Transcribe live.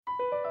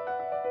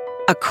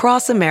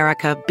Across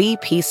America,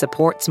 BP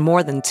supports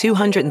more than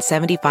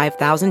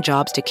 275,000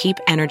 jobs to keep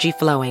energy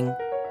flowing.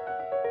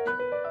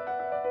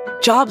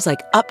 Jobs like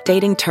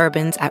updating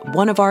turbines at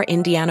one of our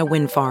Indiana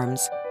wind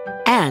farms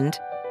and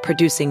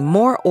producing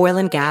more oil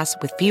and gas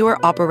with fewer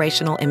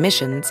operational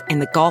emissions in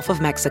the Gulf of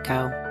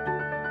Mexico.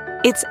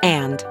 It's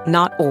and,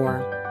 not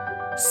or.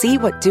 See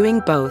what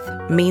doing both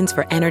means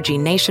for energy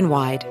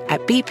nationwide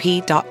at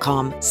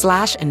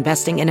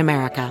bp.com/investing in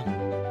America.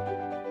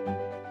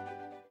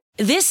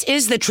 This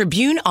is the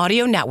Tribune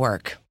Audio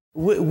Network.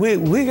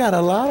 We got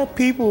a lot of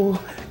people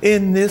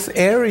in this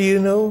area,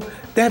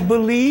 that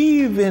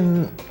believe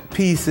in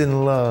peace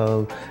and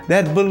love,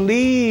 that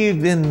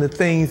believe in the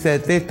things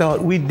that they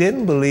thought we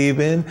didn't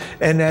believe in,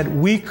 and that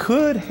we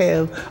could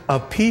have a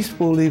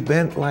peaceful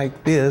event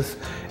like this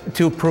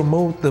to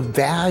promote the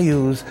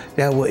values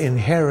that were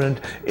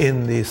inherent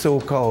in the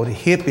so-called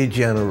hippie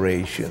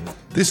generation.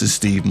 This is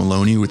Steve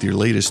Maloney with your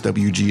latest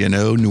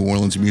WGNO New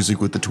Orleans Music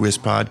with the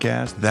Twist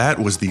podcast. That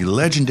was the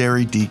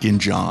legendary Deacon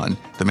John,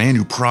 the man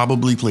who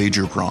probably played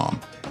your prom.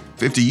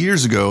 50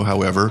 years ago,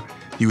 however,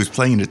 he was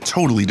playing a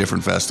totally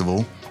different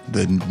festival,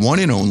 the one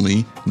and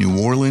only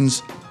New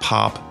Orleans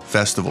Pop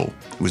Festival.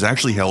 It was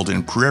actually held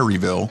in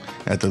Prairieville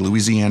at the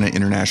Louisiana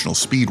International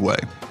Speedway.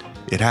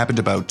 It happened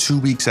about 2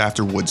 weeks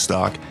after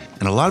Woodstock,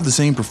 and a lot of the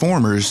same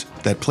performers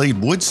that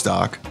played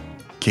Woodstock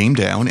came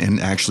down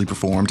and actually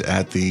performed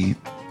at the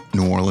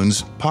New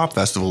Orleans Pop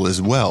Festival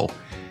as well.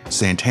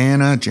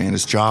 Santana,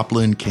 Janis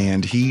Joplin,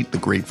 Canned Heat, The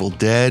Grateful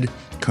Dead,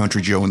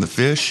 Country Joe and the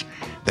Fish,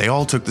 they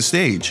all took the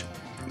stage.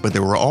 But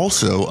there were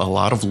also a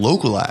lot of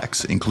local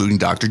acts, including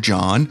Dr.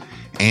 John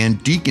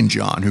and Deacon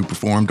John, who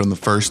performed on the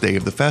first day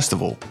of the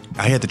festival.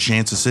 I had the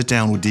chance to sit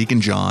down with Deacon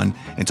John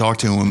and talk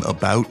to him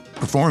about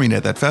performing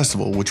at that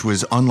festival, which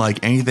was unlike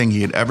anything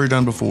he had ever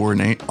done before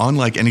and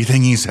unlike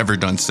anything he's ever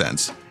done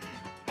since.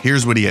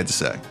 Here's what he had to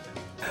say.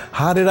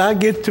 How did I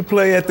get to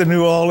play at the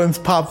New Orleans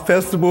Pop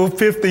Festival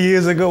 50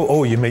 years ago?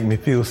 Oh, you make me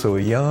feel so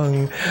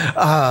young.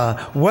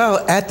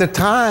 Well, at the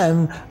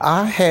time,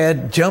 I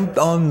had jumped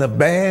on the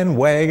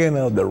bandwagon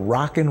of the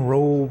rock and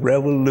roll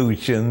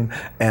revolution,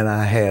 and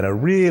I had a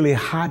really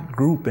hot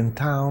group in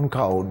town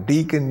called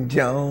Deacon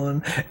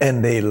John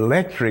and the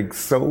Electric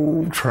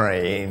Soul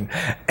Train.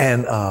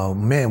 And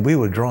man, we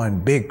were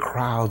drawing big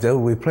crowds. We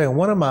were playing.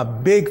 One of my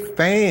big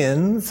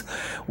fans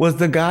was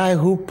the guy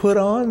who put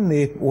on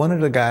one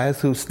of the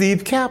guys who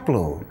Steve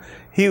Kaplow.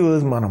 He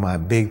was one of my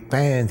big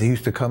fans. He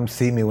used to come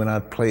see me when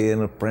I'd play in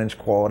the French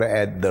Quarter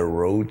at the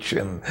Roach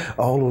and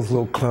all those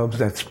little clubs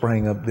that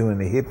sprang up during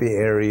the hippie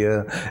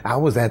area. I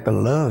was at the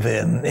Love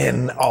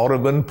in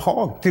Audubon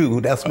Park too.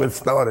 That's what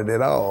started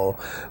it all.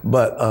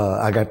 But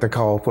I got the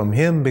call from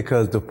him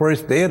because the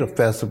first day of the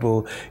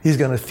festival, he's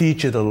going to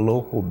feature the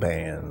local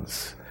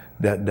bands.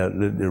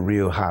 The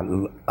real hot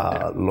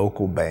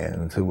local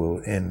bands who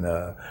were in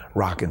the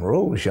rock and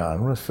roll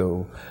genre.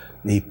 So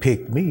he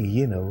picked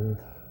me,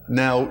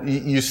 Now,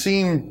 you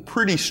seem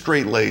pretty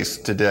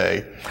straight-laced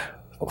today.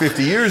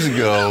 50 years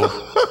ago,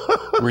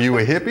 were you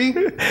a hippie?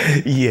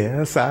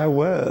 Yes, I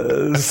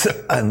was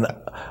an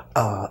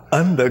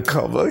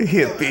undercover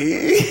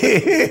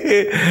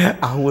hippie.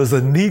 I was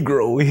a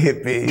Negro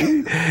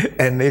hippie,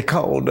 and they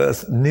called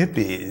us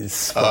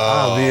nippies for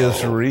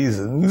obvious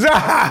reasons.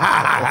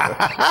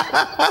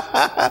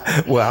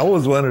 Well, I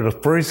was one of the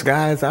first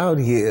guys out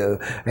here.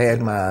 I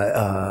had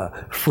my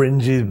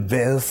fringy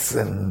vests,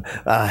 and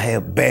I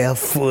had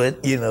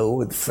barefoot,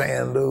 with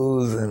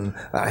sandals, and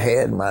I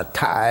had my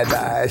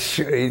tie-dye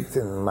shirts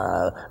and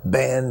my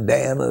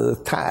bandanas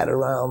tied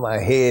around my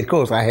head. Of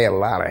course, I had a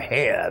lot of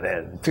hair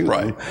then, too.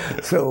 Right.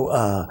 So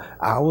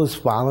I was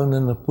following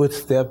in the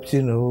footsteps,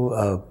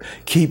 of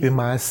keeping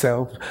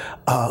myself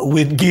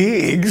with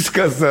gigs,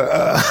 because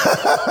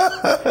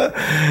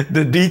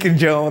the Deacon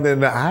John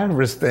and the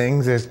Iris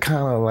things is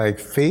kind of like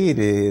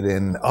faded,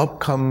 and up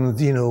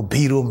comes,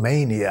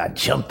 Beatlemania. I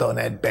jumped on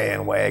that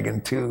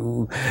bandwagon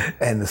too.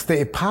 And to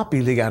stay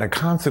popular, you got to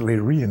constantly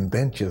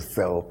reinvent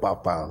yourself. I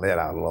found that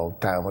out a long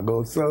time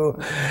ago. So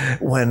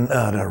when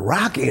the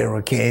rock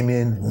era came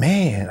in,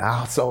 man,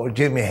 I saw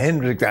Jimi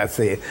Hendrix. I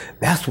said,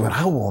 that's what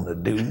I want to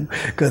do,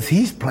 because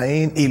he's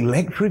playing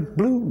electric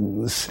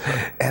blues.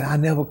 And I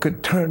never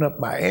could turn up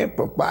my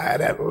amplifier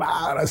that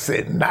loud. I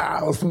said,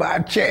 now's my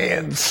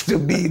chance to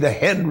be the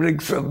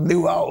Hendrix of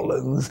New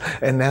Orleans.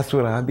 And that's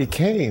what I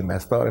became. I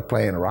started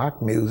playing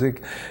rock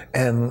music.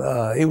 And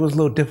it was a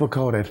little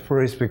difficult at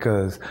first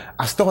because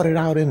I started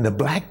out in the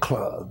black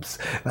clubs.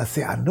 And I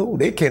said, I know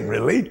they can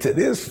relate to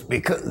this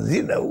because,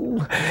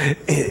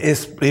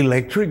 it's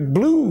electric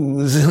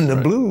blues, and the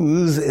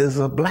blues is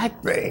a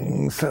black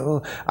thing.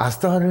 So I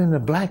started in the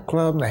black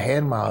club, and I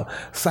had my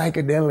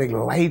psychedelic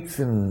lights,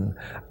 and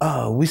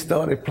we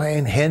started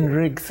playing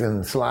Hendrix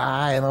and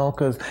Sly and all,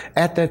 because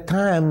at that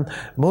time,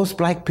 most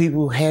black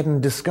people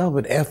hadn't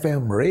discovered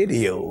FM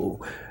radio.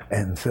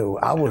 And so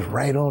I was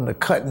right on the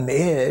cutting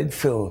edge,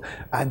 so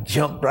I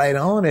jumped right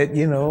on it,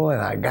 and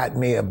I got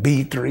me a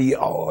B3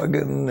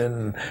 organ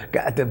and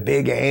got the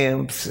big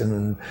amps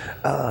and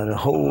the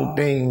whole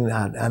thing.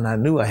 And I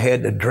knew I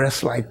had to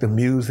dress like the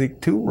music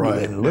too,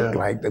 and look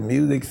like the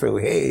music. So,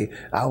 hey,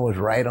 I was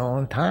right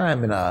on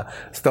time, and I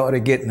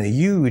started getting a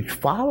huge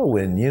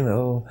following,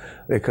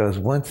 because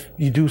once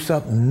you do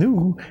something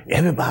new,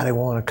 everybody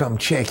want to come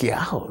check you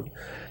out.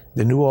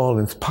 The New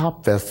Orleans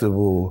Pop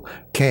Festival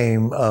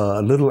came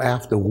a little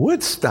after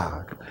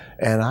Woodstock.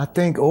 And I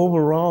think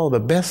overall, the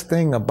best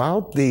thing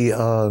about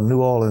the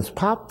New Orleans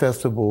Pop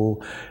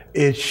Festival,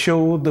 it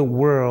showed the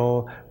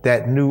world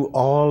that New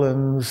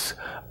Orleans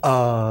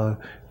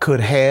could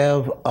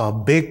have a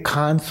big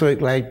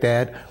concert like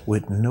that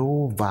with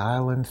no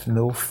violence,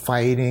 no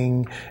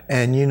fighting.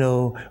 And,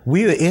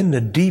 we are in the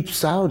Deep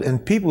South,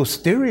 and people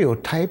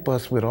stereotype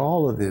us with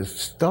all of this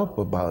stuff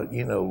about,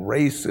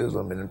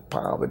 racism and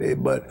poverty.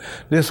 But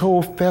this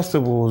whole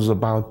festival is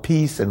about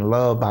peace and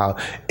love, how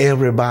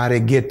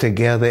everybody get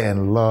together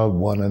and love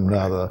one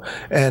another.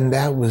 And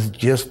that was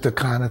just the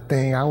kind of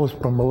thing I was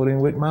promoting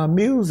with my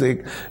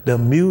music. The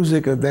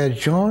music of that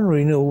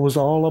genre, was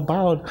all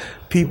about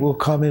people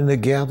coming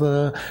together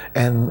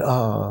and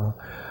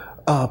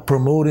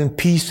promoting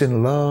peace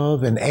and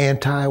love and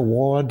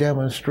anti-war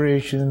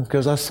demonstrations,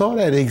 because I saw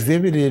that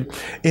exhibited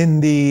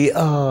in the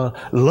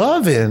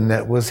Love-In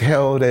that was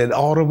held at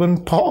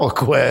Audubon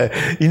Park, where,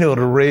 to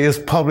raise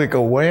public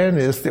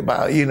awareness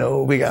about,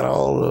 we got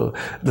all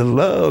the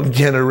love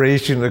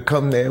generation to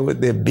come there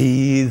with their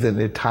beads and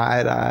their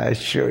tie-dye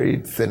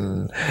shirts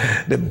and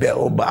the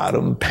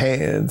bell-bottom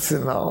pants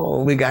and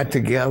all. We got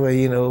together,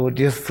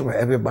 just for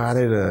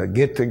everybody to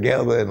get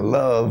together and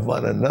love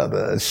one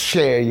another,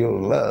 share your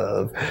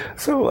love.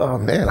 So,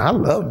 man, I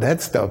love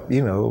that stuff,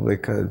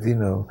 because,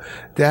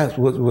 that's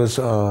what was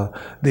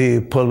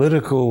the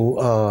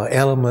political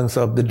elements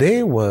of the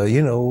day were,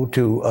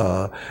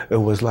 it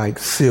was like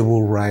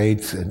civil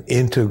rights and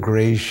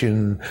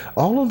integration.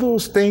 All of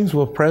those things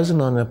were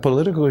present on the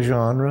political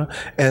genre,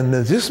 and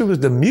this was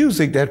the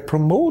music that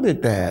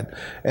promoted that.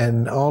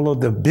 And all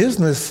of the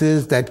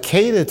businesses that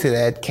catered to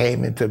that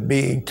came into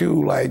being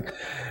too, like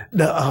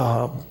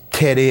the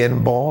Teddy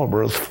and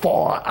Barbara's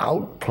Far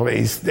Out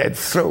place that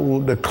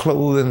sold the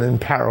clothing and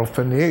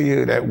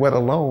paraphernalia that went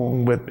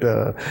along with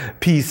the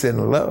peace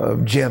and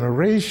love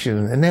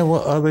generation. And there were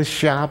other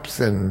shops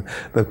and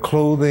the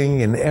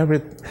clothing and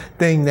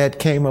everything that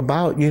came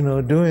about,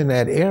 during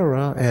that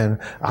era. And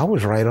I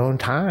was right on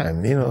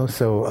time,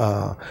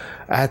 so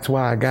that's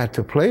why I got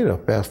to play the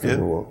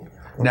festival. Yeah.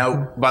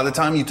 Now, by the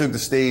time you took the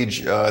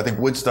stage, I think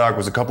Woodstock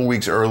was a couple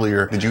weeks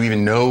earlier. Did you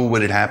even know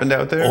what had happened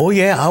out there? Oh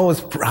yeah, I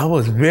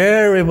was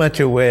very much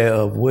aware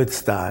of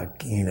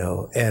Woodstock,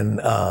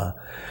 and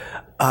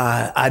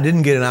I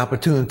didn't get an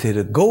opportunity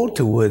to go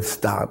to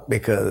Woodstock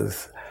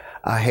because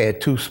I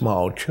had two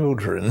small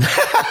children.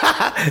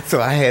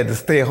 So I had to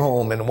stay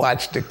home and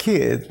watch the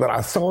kids, but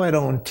I saw it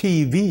on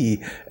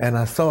TV, and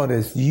I saw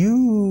this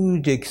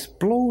huge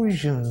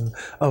explosion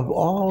of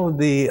all of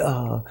the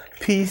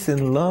peace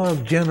and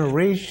love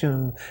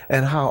generation,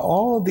 and how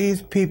all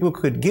these people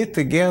could get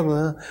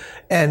together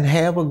and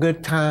have a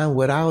good time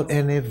without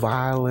any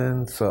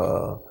violence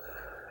or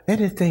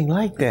anything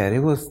like that. It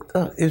was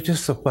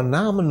just a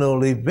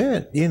phenomenal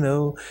event,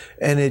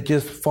 and it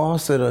just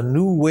fostered a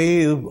new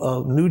wave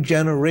of new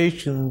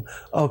generation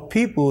of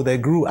people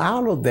that grew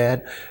out of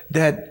that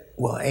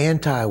were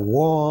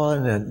anti-war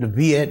and the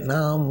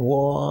Vietnam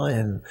War,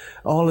 and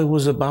all it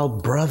was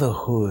about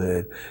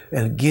brotherhood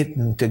and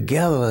getting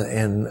together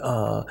and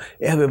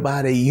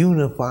everybody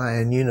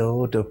unifying,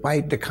 to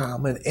fight the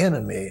common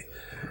enemy.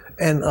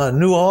 And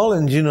New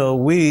Orleans,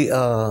 we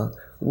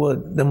were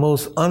the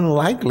most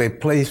unlikely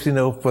place,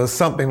 for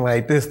something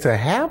like this to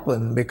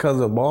happen because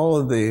of all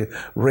of the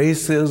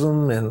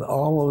racism and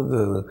all of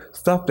the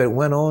stuff that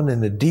went on in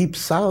the Deep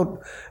South.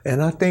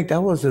 And I think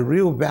that was a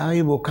real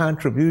valuable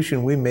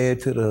contribution we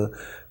made to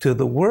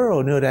the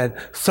world,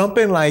 that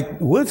something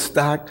like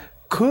Woodstock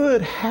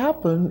could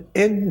happen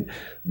in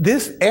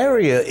this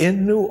area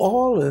in New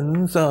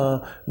Orleans,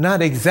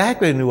 not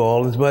exactly New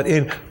Orleans, but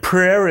in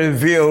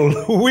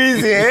Prairieville,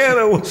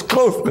 Louisiana, was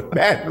close to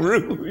Baton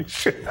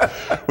Rouge.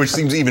 Which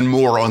seems even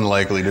more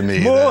unlikely to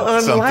me. More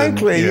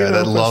unlikely,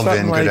 that for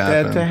something like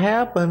happen. that to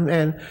happen.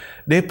 And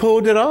they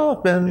pulled it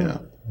off, and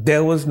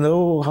there was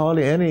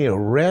hardly any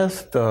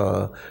arrest,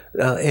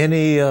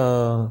 any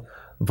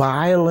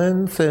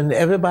violence, and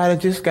everybody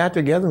just got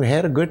together and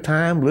had a good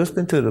time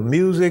listening to the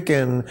music.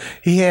 And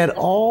he had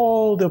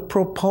all the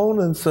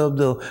proponents of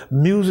the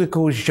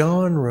musical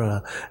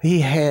genre.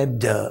 He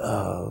had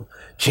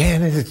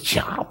Janis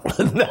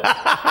Joplin.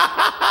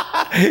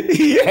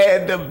 He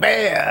had the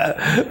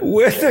bear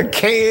with the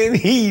canned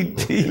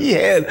heat. He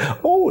had,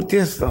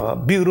 this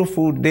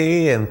beautiful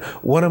day. And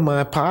one of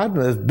my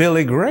partners,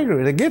 Billy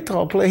Gregory, the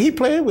guitar player, he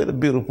played with a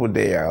beautiful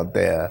day out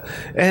there.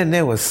 And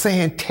there was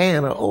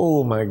Santana.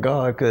 Oh my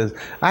God, because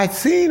I'd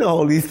seen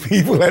all these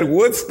people at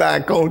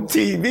Woodstock on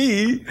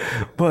TV.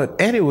 But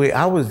anyway,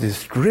 I was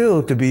just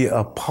thrilled to be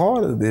a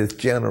part of this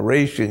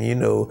generation,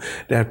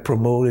 that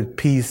promoted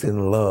peace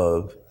and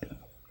love.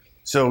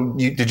 So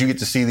did you get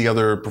to see the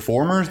other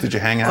performers? Did you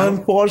hang out?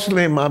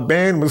 Unfortunately, my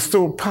band was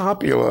so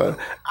popular,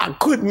 I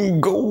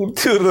couldn't go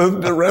to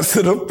the rest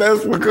of the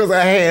festival because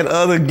I had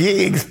other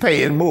gigs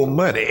paying more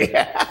money.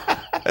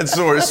 That's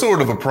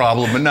sort of a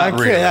problem, but not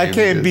really. I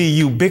can't be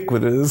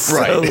ubiquitous.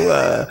 Right. So,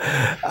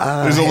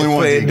 There's only one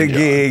played the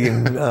gig,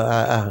 and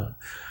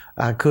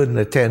I couldn't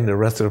attend the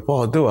rest of the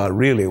fall, though I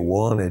really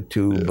wanted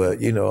to,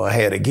 but, I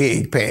had a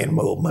gig paying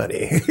more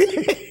money.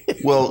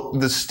 Well,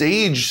 the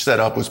stage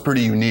setup was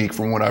pretty unique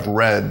from what I've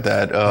read,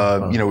 that,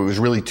 it was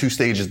really two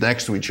stages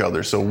next to each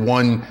other. So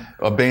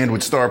a band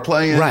would start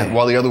playing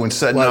while the other one's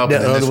setting up,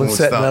 and then this one would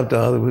stop. The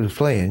other one was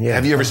playing, yeah.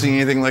 Have you ever seen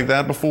anything like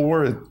that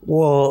before?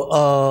 Well,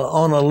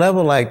 on a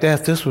level like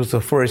that, this was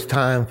the first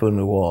time for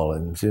New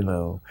Orleans,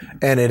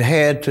 and it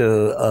had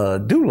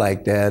to do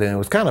like that, and it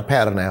was kind of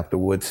patterned after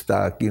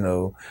Woodstock,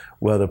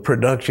 where the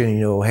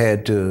production,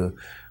 had to,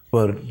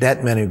 for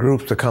that many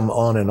groups to come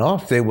on and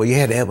off stage, well, you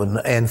had to have an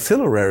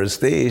ancillary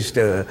stage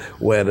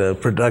where the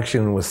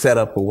production was set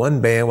up for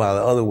one band while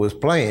the other was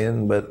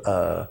playing, but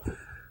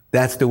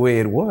that's the way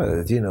it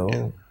was,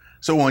 Yeah.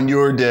 So on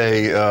your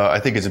day,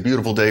 I think It's a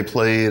Beautiful Day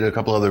played, a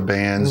couple other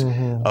bands.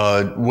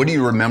 Mm-hmm. What do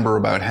you remember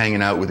about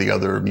hanging out with the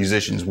other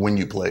musicians when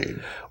you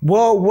played?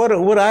 Well,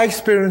 what I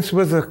experienced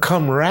was a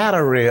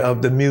camaraderie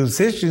of the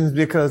musicians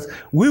because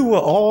we were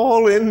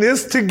all in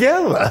this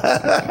together.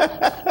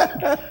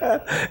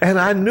 And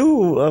I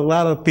knew a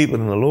lot of people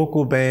in the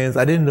local bands.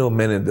 I didn't know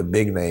many of the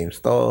big name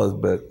stars,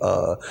 but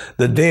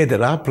the day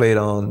that I played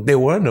on, there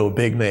were no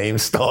big name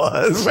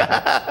stars.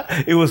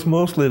 It was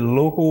mostly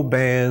local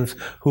bands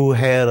who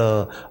had a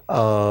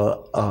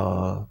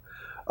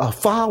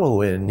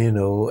following,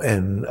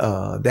 and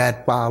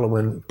that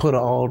following put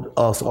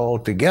us all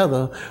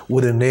together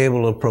would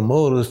enable the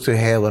promoters to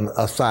have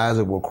a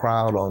sizable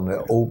crowd on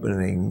the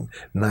opening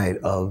night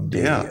of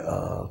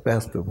the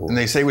festival. And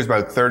they say it was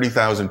about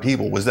 30,000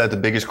 people. Was that the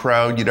biggest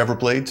crowd you'd ever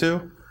played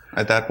to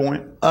at that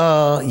point?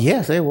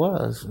 Yes, it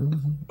was.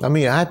 Mm-hmm. I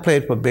mean, I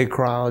played for big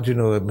crowds, at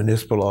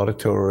Municipal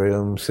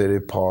Auditorium, City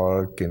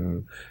Park,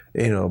 and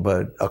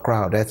but a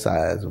crowd that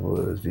size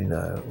was,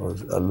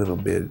 was a little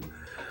bit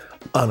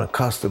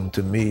unaccustomed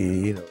to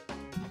me,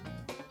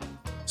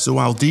 So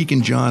while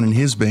Deacon John and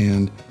his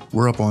band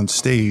were up on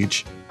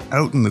stage,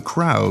 out in the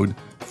crowd,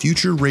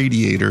 future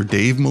Radiator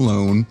Dave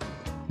Malone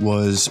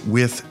was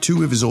with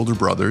two of his older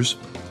brothers.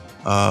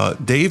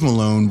 Dave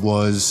Malone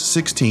was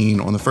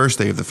 16 on the first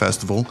day of the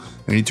festival,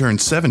 and he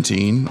turned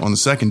 17 on the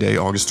second day,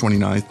 August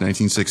 29th,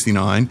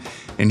 1969,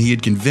 and he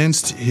had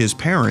convinced his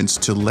parents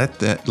to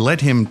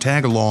let him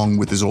tag along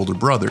with his older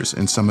brothers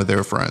and some of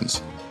their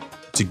friends.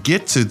 To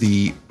get to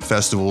the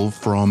festival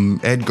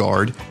from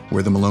Edgard,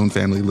 where the Malone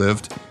family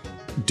lived,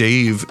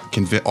 Dave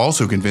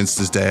also convinced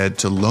his dad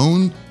to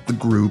loan the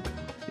group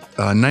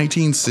a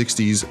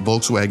 1960s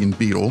Volkswagen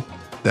Beetle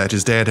that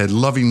his dad had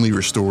lovingly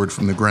restored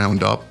from the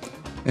ground up.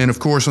 And of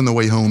course, on the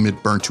way home,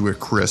 it burnt to a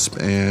crisp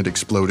and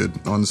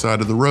exploded on the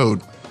side of the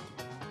road.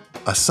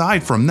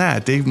 Aside from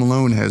that, Dave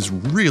Malone has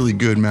really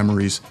good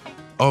memories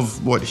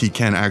of what he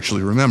can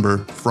actually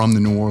remember from the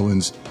New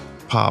Orleans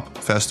Pop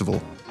Festival.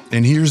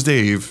 And here's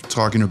Dave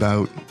talking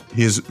about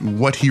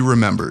what he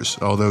remembers,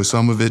 although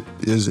some of it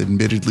is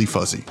admittedly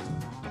fuzzy.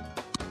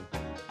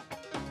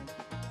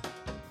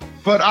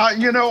 But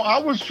I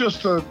was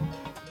just a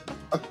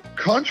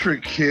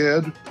country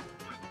kid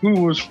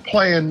who was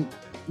playing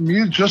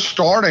music, just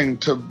starting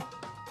to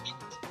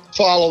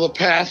follow the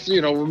path,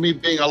 with me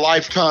being a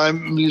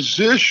lifetime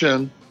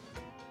musician.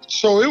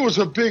 So it was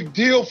a big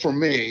deal for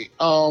me.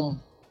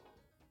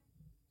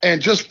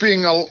 And just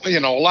being,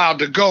 allowed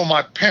to go,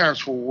 my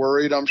parents were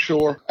worried, I'm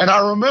sure. And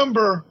I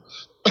remember,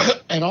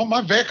 and all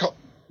my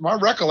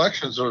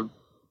recollections are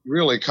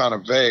really kind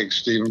of vague,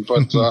 Stephen,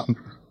 but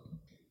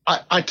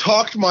I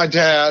talked to my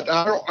dad.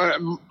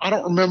 I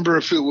don't remember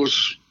if it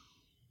was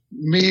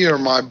me or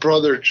my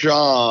brother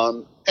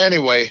John.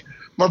 Anyway,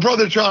 my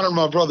brother John and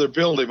my brother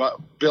Billy,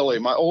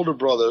 my older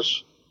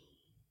brothers,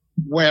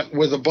 went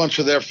with a bunch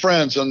of their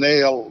friends, and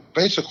they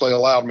basically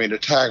allowed me to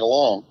tag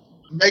along.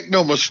 Make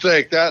no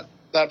mistake, that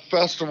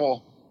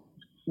festival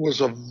was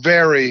a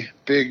very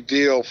big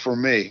deal for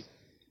me.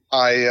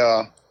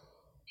 I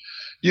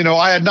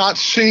had not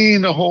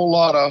seen a whole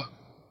lot of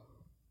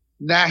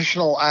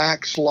national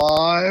acts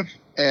live,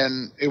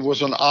 and it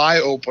was an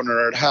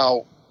eye-opener at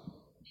how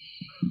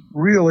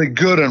really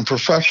good and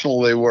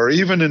professional they were,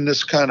 even in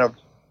this kind of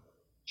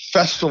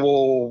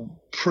festival,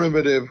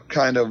 primitive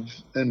kind of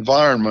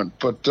environment.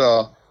 But,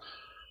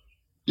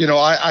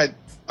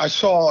 I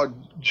saw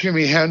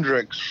Jimi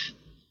Hendrix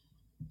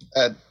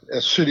at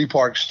City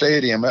Park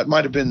Stadium. That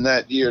might have been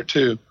that year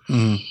too.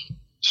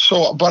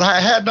 So, but I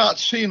had not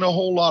seen a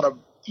whole lot of,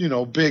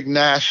 big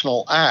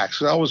national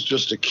acts. I was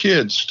just a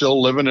kid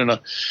still living in a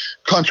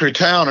country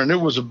town, and it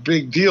was a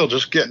big deal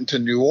just getting to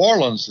New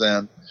Orleans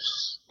then.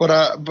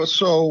 I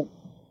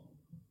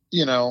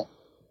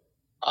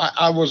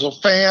was a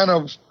fan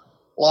of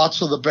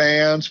lots of the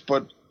bands,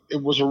 but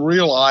it was a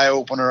real eye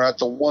opener at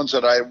the ones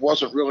that I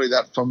wasn't really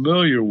that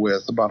familiar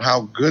with about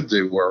how good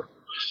they were.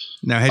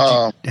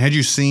 Now, had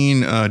you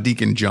seen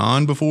Deacon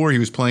John before? He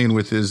was playing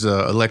with his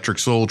Electric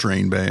Soul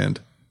Train band.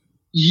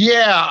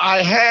 Yeah,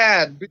 I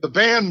had. The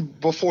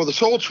band before the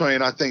Soul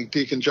Train, I think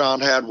Deacon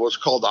John had, was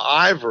called the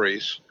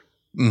Ivories.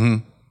 Mm-hmm.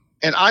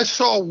 And I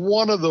saw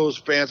one of those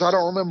bands, I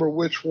don't remember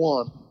which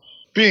one,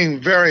 being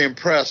very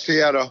impressed.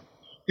 He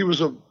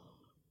was a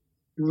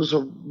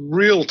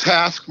real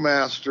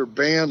Taskmaster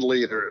band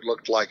leader, it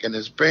looked like, and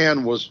his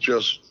band was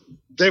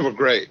they were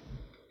great,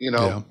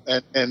 Yeah.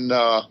 And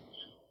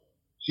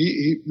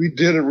we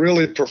did it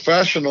really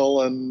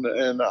professional, and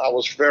I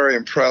was very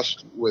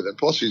impressed with it.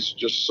 Plus, he's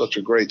just such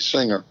a great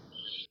singer.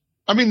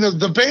 I mean,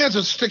 the bands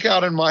that stick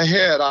out in my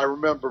head, I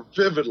remember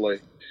vividly,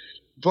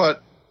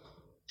 but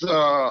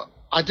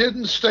I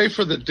didn't stay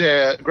for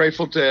the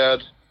Grateful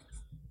Dead.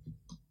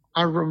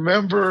 I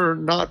remember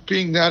not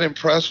being that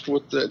impressed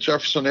with the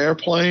Jefferson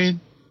Airplane.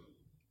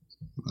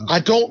 I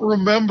don't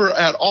remember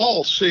at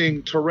all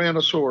seeing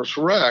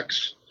Tyrannosaurus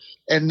Rex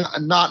and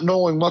not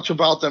knowing much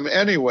about them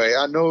anyway.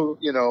 I know,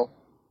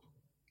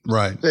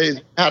 right.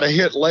 They had a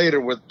hit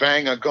later with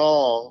Bang a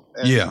Gong.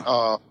 And,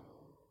 yeah.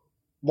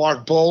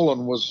 Mark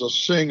Bolan was the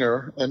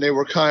singer, and they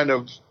were kind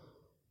of,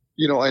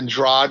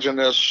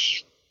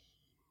 androgynous.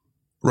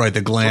 Right,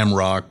 the glam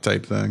rock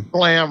type thing.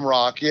 Glam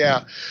rock,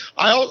 yeah.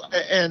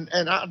 And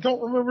I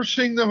don't remember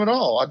seeing them at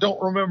all. I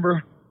don't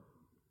remember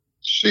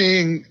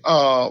seeing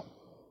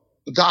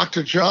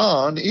Dr.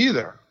 John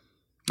either.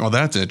 Oh,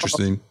 that's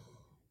interesting.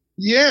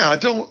 Yeah,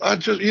 there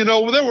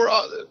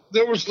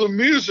was the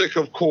music,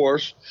 of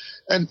course,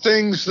 and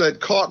things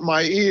that caught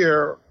my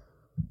ear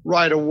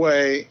right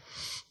away.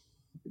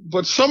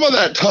 But some of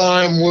that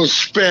time was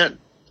spent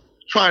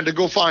trying to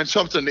go find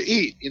something to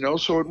eat,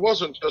 so it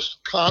wasn't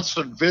just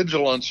constant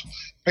vigilance,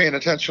 paying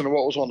attention to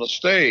what was on the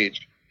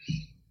stage.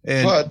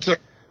 But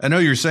I know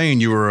you're saying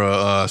you were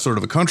a sort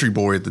of a country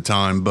boy at the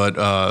time,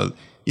 but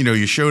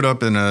you showed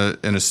up in a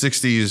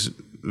 60s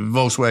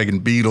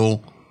Volkswagen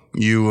Beetle.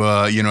 You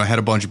had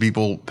a bunch of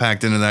people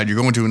packed into that. You're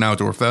going to an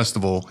outdoor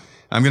festival.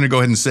 I'm going to go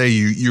ahead and say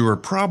you were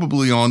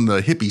probably on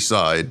the hippie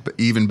side,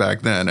 even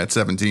back then at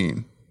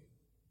 17.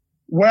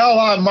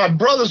 Well, my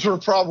brothers were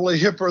probably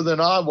hipper than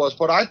I was,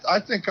 but I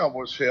think I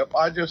was hip.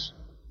 I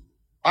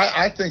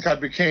think I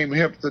became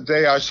hip the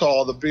day I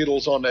saw the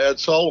Beatles on the Ed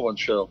Sullivan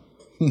Show.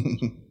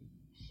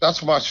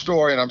 That's my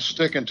story, and I'm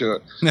sticking to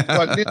it.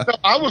 But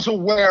I was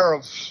aware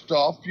of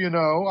stuff.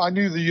 I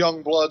knew the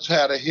Youngbloods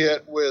had a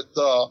hit with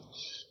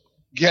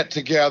Get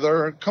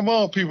Together. Come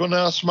on, people,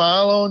 now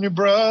smile on your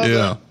brother.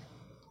 Yeah.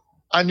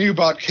 I knew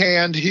about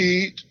Canned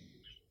Heat.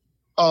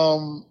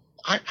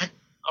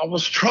 I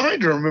was trying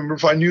to remember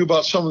if I knew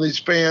about some of these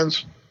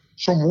bands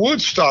from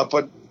Woodstock,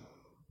 but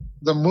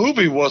the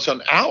movie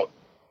wasn't out.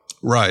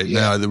 Right.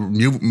 Yeah. The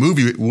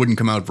movie wouldn't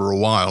come out for a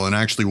while. And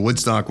actually,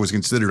 Woodstock was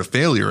considered a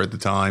failure at the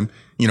time,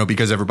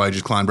 because everybody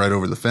just climbed right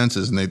over the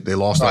fences and they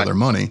lost all their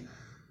money.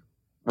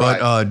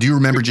 But do you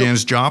remember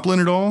Janis Joplin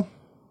at all?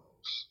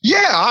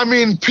 Yeah. I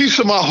mean, Piece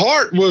of My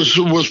Heart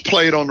was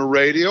played on the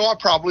radio. I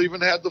probably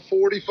even had the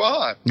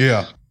 45.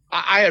 Yeah.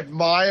 I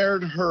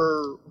admired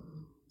her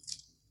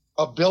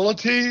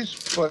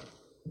abilities,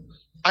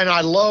 and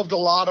I loved a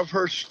lot of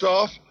her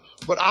stuff,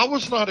 but I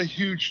was not a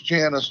huge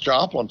Janis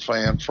Joplin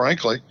fan,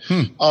 frankly.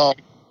 I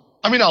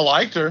mean, I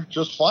liked her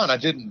just fine. I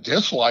didn't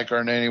dislike her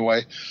in any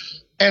way.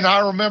 And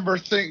I remember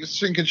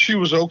thinking she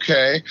was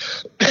okay.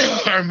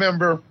 I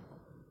remember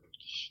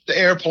the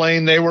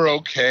Airplane, they were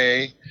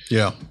okay.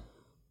 Yeah.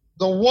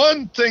 The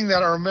one thing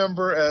that I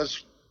remember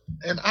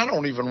and I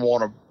don't even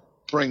want to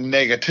bring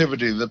negativity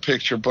to the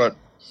picture, but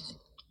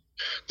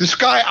this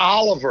guy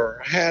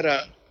Oliver had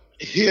a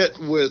hit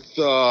with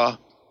a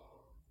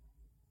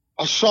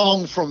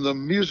song from the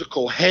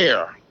musical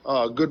Hair,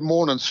 Good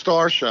Morning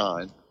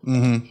Starshine.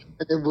 Mm-hmm.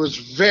 And it was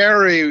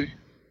very,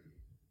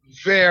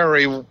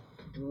 very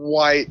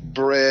white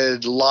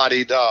bread,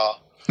 la-di-da.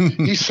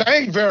 He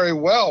sang very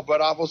well,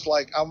 but I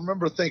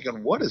remember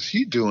thinking, what is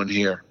he doing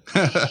here?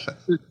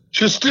 It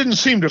just didn't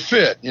seem to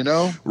fit,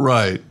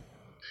 Right.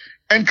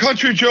 And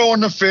Country Joe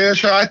and the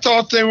Fish, I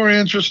thought they were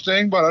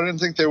interesting, but I didn't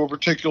think they were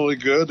particularly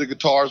good. The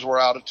guitars were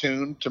out of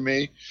tune to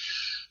me.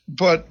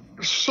 But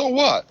so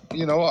what?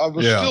 I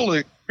was still, the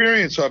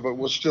experience of it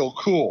was still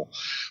cool.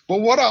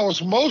 But what I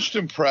was most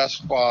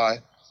impressed by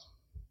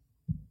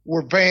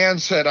were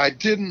bands that I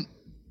didn't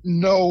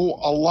know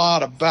a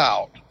lot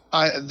about.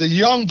 The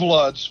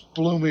Youngbloods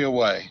blew me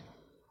away.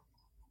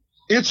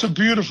 It's a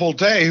Beautiful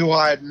Day, who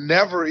I had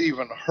never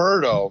even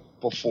heard of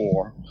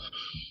before,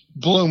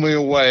 blew me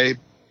away.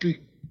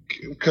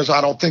 because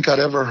I don't think I'd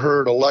ever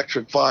heard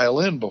electric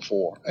violin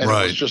before. And It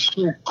was just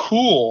so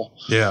cool.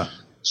 Yeah.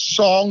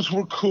 Songs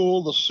were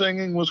cool. The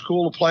singing was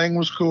cool. The playing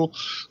was cool.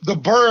 The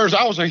Byrds,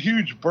 I was a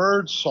huge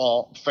Byrds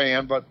song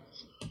fan, but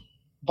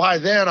by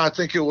then I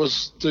think it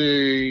was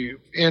the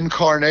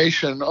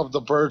incarnation of the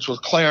Byrds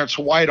with Clarence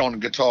White on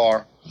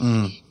guitar.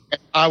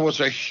 I was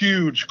a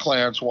huge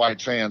Clarence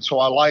White fan, so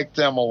I liked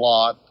them a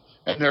lot.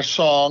 And their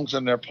songs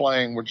and their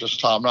playing were just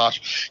top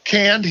notch.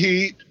 Canned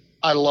Heat,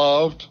 I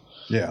loved.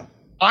 Yeah.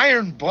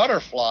 Iron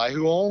Butterfly,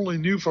 who I only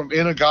knew from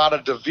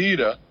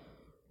In-A-Gadda-Da-Vida,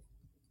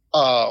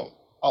 I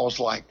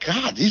was like,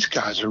 God, these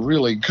guys are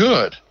really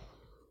good.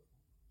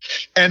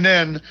 And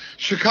then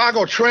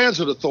Chicago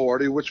Transit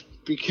Authority, which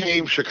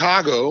became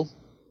Chicago,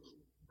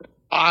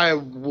 I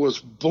was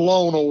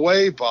blown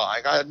away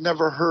by. I had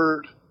never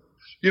heard,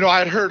 I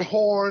had heard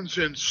horns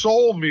in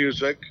soul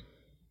music,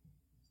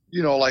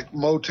 like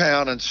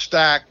Motown and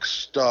Stax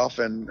stuff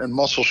and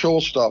Muscle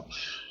Shoals stuff.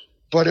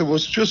 But it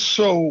was just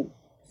so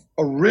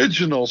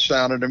original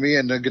sounding to me.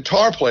 And the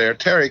guitar player,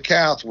 Terry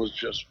Kath, was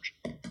just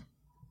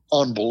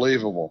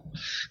unbelievable.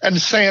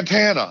 And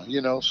Santana,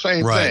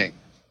 same thing.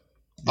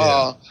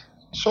 Yeah.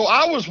 So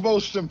I was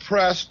most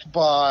impressed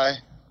by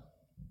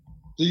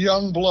the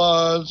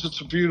Youngbloods,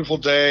 It's a Beautiful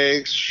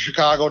Day,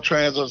 Chicago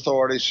Transit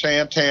Authority,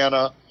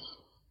 Santana,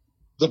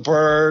 the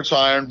Byrds,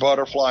 Iron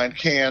Butterfly, and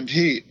Canned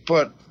Heat.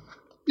 But,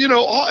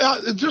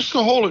 just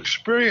the whole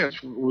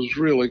experience was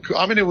really cool.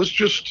 I mean, it was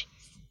just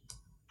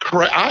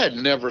I had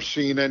never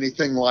seen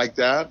anything like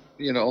that,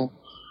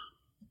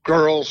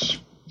 girls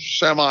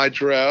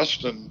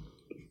semi-dressed and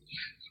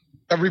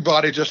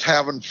everybody just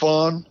having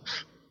fun.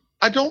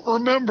 I don't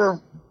remember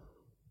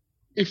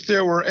if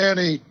there were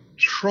any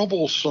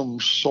troublesome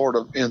sort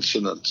of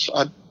incidents.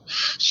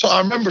 So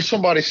I remember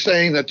somebody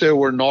saying that there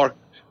were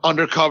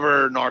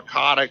undercover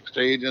narcotics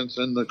agents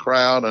in the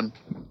crowd, and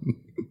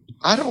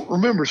I don't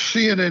remember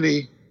seeing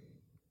any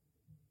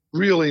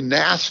really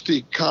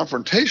nasty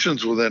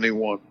confrontations with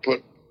anyone,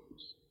 but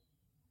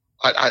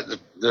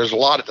there's a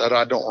lot that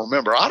I don't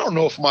remember. I don't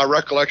know if my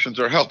recollections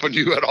are helping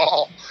you at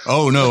all.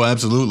 Oh, no,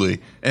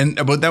 absolutely.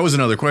 But that was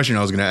another question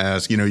I was going to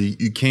ask.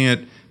 You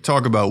can't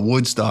talk about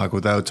Woodstock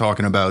without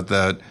talking about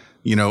that,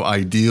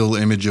 ideal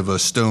image of a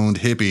stoned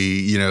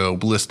hippie,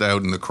 blissed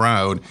out in the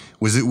crowd.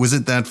 Was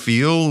it that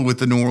feel with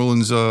the New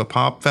Orleans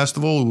Pop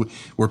Festival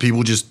where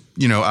people just,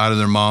 out of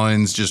their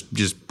minds,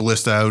 just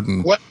blissed out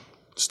and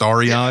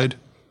starry-eyed?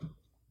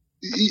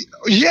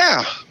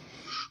 Yeah.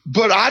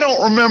 But I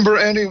don't remember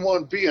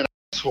anyone being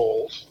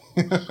assholes.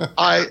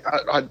 I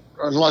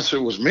unless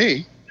it was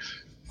me.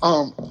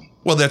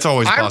 Well, that's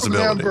always a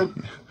possibility. I remember,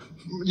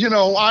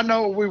 I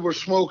know we were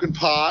smoking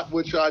pot,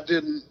 which I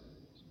didn't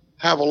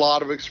have a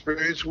lot of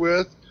experience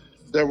with.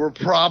 There were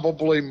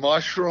probably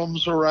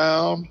mushrooms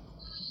around,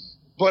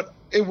 but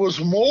it was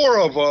more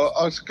of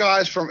us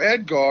guys from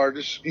Edgar,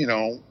 just,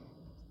 it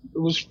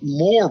was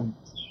more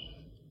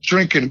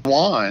drinking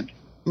wine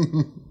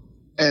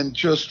and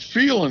just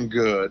feeling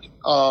good.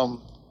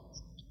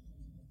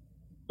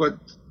 But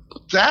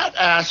that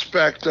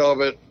aspect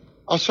of it,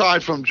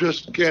 aside from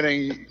just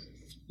getting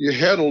your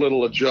head a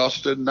little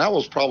adjusted, and that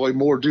was probably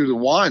more due to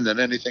wine than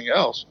anything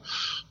else.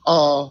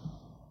 I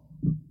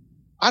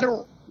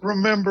don't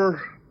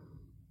remember.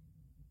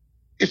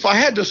 If I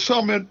had to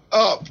sum it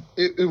up,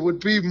 it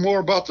would be more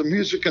about the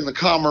music and the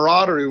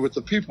camaraderie with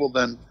the people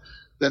than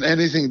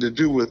anything to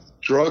do with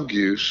drug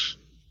use.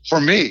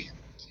 For me,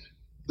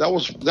 that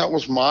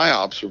was my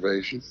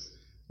observation.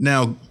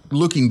 Now,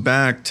 looking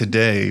back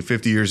today,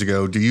 50 years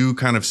ago, do you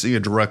kind of see a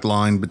direct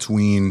line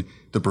between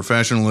the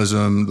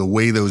professionalism, the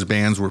way those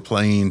bands were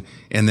playing,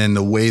 and then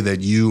the way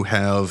that you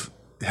have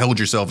held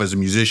yourself as a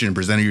musician,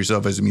 presented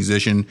yourself as a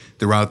musician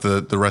throughout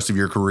the rest of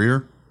your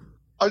career?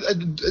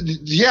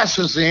 Yes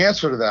is the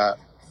answer to that.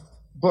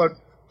 But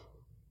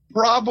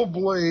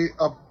probably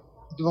the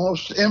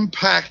most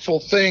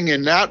impactful thing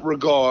in that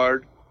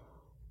regard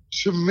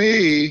to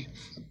me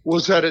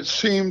was that it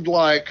seemed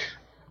like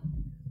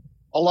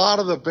a lot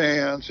of the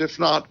bands, if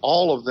not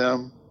all of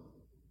them,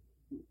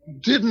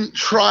 didn't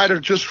try to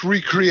just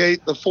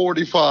recreate the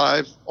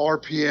 45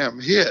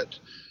 RPM hit.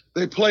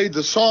 They played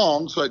the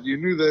songs that you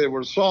knew they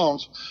were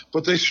songs,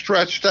 but they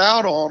stretched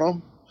out on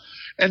them.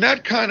 And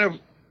that kind of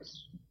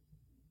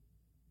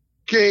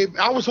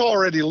I was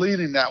already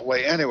leaning that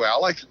way anyway. I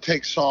like to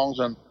take songs,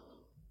 and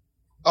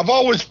I've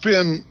always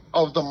been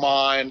of the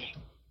mind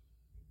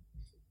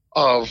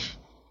of,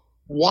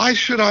 why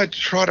should I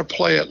try to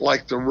play it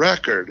like the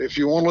record? If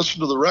you want to listen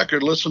to the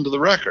record, listen to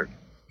the record.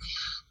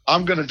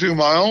 I'm going to do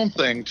my own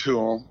thing to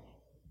them.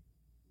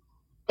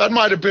 That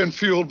might have been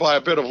fueled by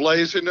a bit of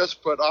laziness,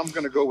 but I'm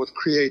going to go with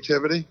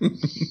creativity.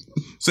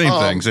 Same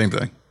thing.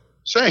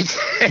 Same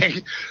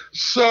thing.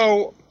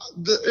 So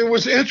it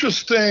was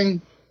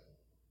interesting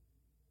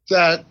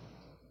that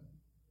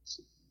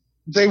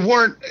they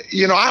weren't,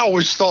 I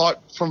always thought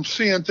from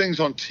seeing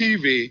things on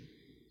TV,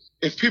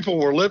 if people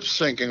were lip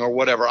syncing or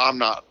whatever, I'm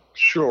not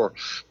sure,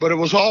 but it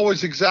was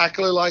always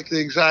exactly like the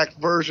exact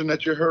version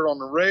that you heard on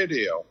the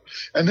radio.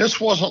 And this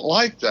wasn't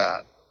like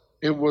that.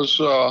 It was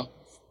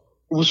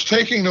was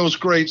taking those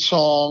great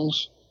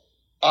songs,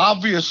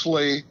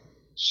 obviously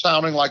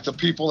sounding like the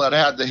people that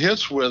had the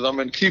hits with them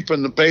and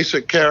keeping the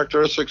basic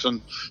characteristics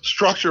and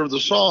structure of the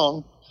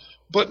song,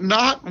 but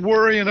not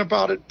worrying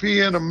about it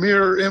being a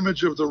mirror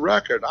image of the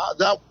record.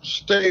 That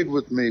stayed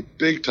with me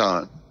big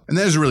time. And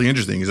that is really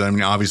interesting because, I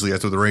mean, obviously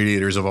that's what the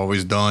Radiators have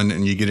always done.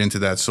 And you get into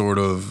that sort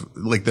of,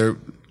 like, their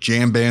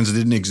jam bands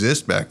didn't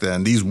exist back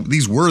then. These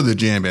were the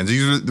jam bands.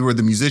 These were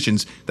the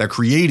musicians that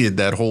created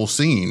that whole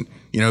scene.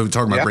 You know,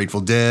 talking about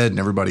Grateful Dead and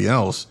everybody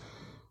else.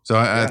 So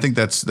I think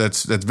that's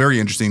very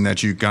interesting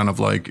that you kind of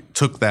like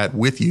took that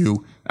with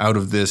you out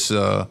of this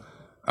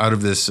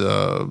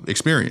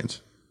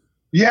experience.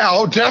 Yeah,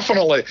 oh,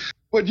 definitely.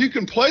 But you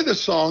can play the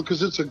song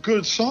because it's a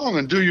good song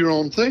and do your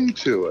own thing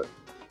to it.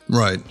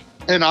 Right.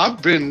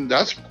 And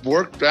that's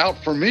worked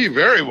out for me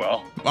very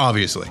well.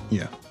 Obviously,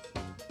 yeah.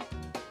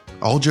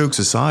 All jokes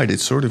aside,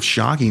 it's sort of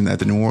shocking that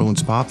the New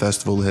Orleans Pop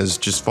Festival has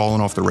just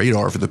fallen off the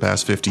radar for the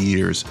past 50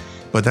 years.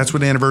 But that's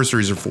what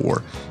anniversaries are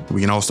for.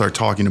 We can all start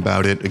talking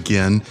about it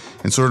again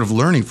and sort of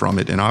learning from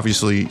it. And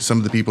obviously, some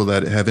of the people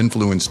that have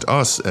influenced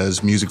us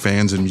as music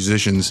fans and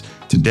musicians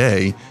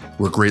today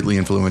were greatly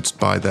influenced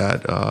by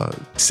that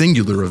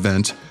singular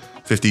event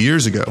 50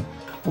 years ago.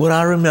 What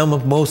I remember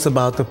most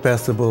about the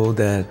festival,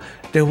 that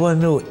there were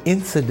no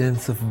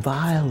incidents of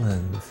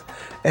violence,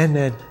 and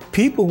that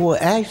people were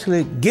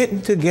actually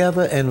getting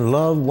together and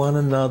love one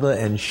another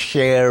and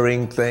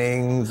sharing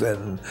things,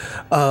 and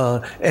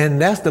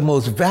that's the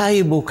most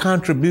valuable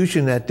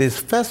contribution that this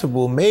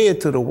festival made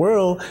to the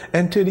world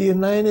and to the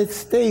United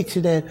States,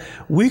 that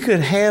we could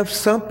have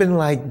something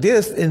like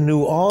this in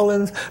New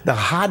Orleans, the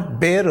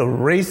hotbed of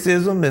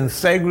racism and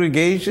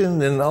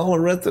segregation and all the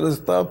rest of the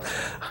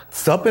stuff.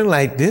 Something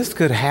like this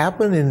could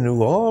happen in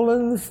New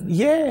Orleans?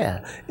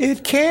 Yeah,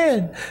 it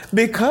can,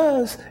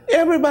 because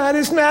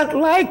everybody's not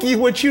like you,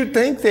 what you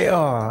think they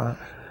are.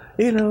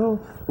 You know,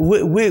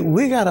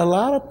 we got a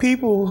lot of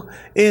people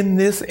in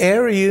this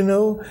area, you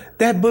know,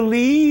 that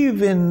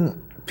believe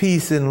in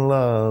peace and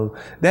love,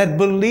 that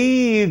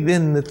believe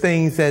in the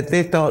things that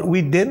they thought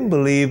we didn't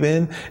believe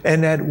in,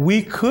 and that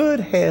we could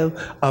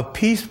have a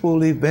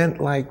peaceful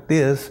event like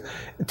this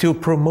to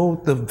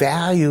promote the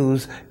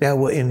values that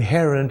were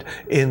inherent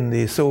in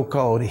the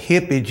so-called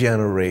hippie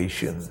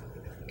generation.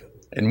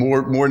 And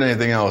more than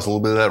anything else, a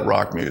little bit of that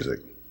rock music.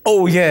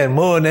 Oh yeah,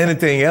 more than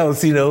anything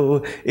else, you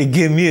know, it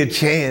gave me a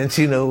chance,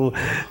 you know,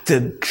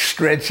 to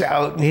stretch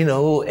out, you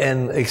know,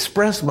 and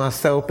express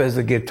myself as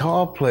a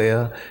guitar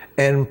player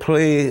and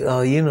play,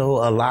 you know,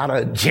 a lot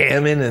of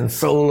jamming and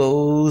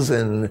solos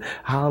and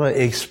how to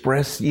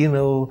express, you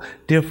know,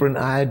 different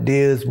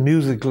ideas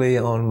musically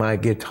on my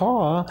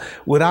guitar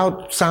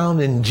without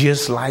sounding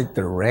just like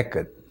the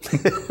record.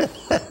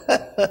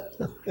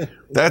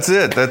 That's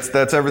it.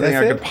 That's everything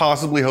I could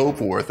possibly hope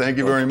for. Thank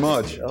you very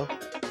much.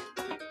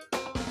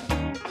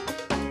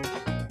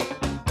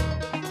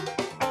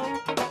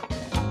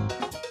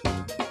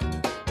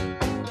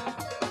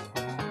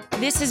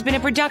 This has been a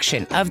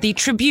production of the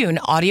Tribune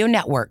Audio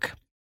Network.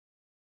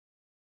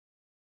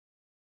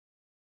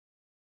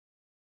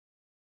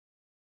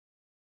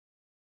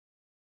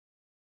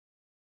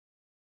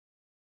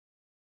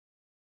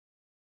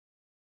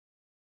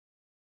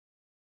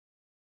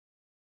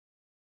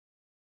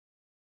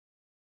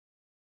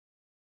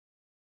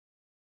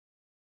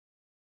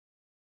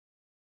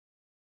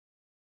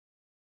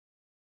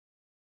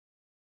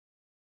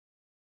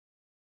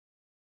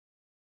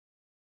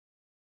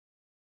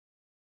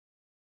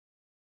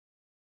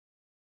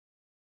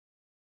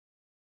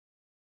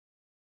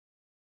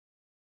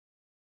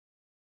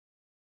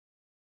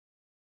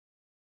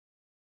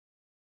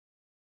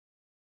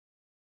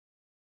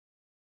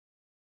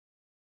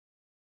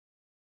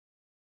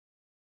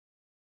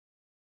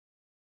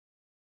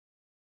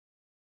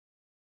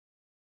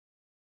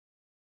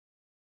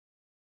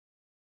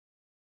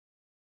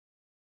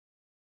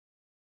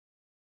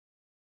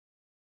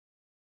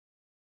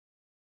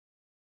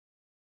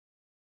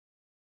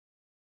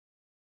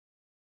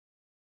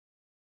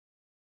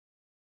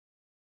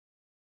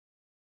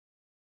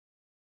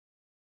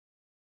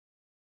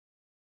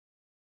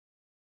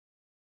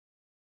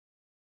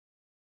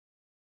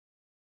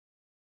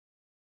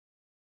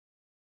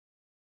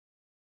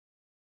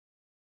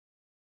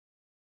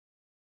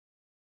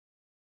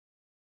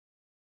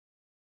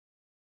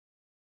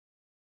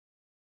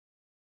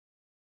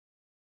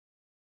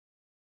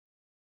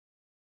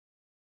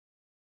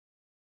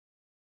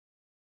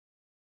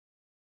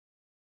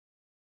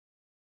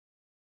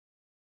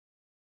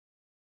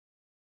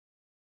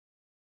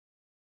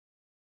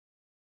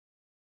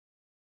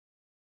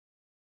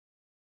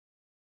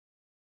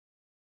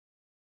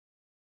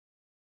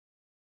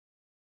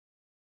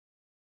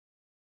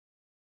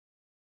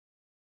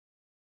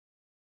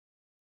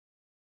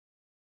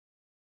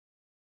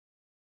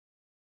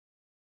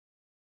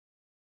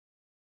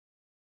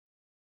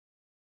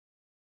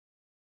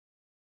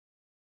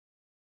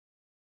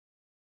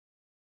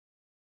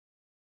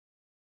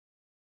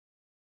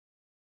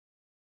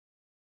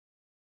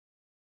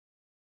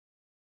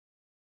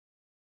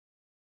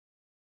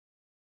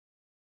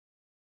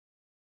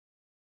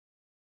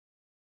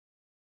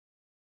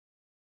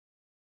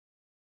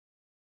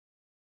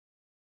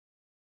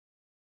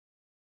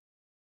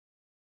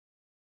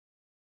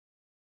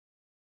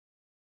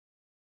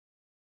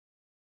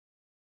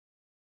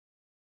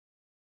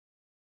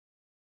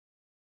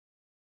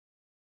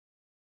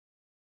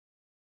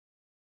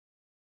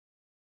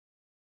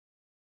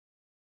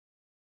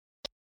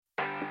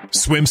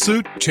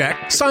 Swimsuit? Check.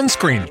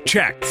 Sunscreen?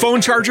 Check. Phone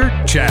charger?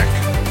 Check.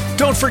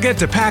 Don't forget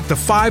to pack the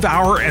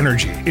 5-Hour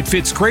Energy. It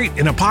fits great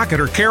in a pocket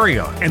or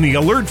carry-on, and the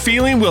alert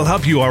feeling will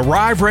help you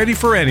arrive ready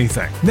for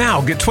anything.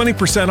 Now get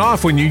 20%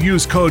 off when you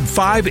use code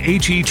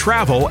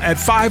 5HETRAVEL at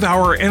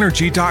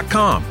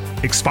 5hourenergy.com.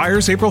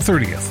 Expires April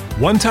 30th.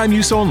 One-time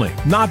use only.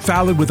 Not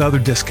valid with other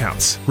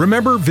discounts.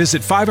 Remember,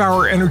 visit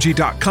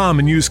 5hourenergy.com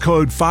and use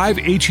code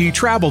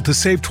 5HETRAVEL to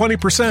save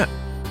 20%.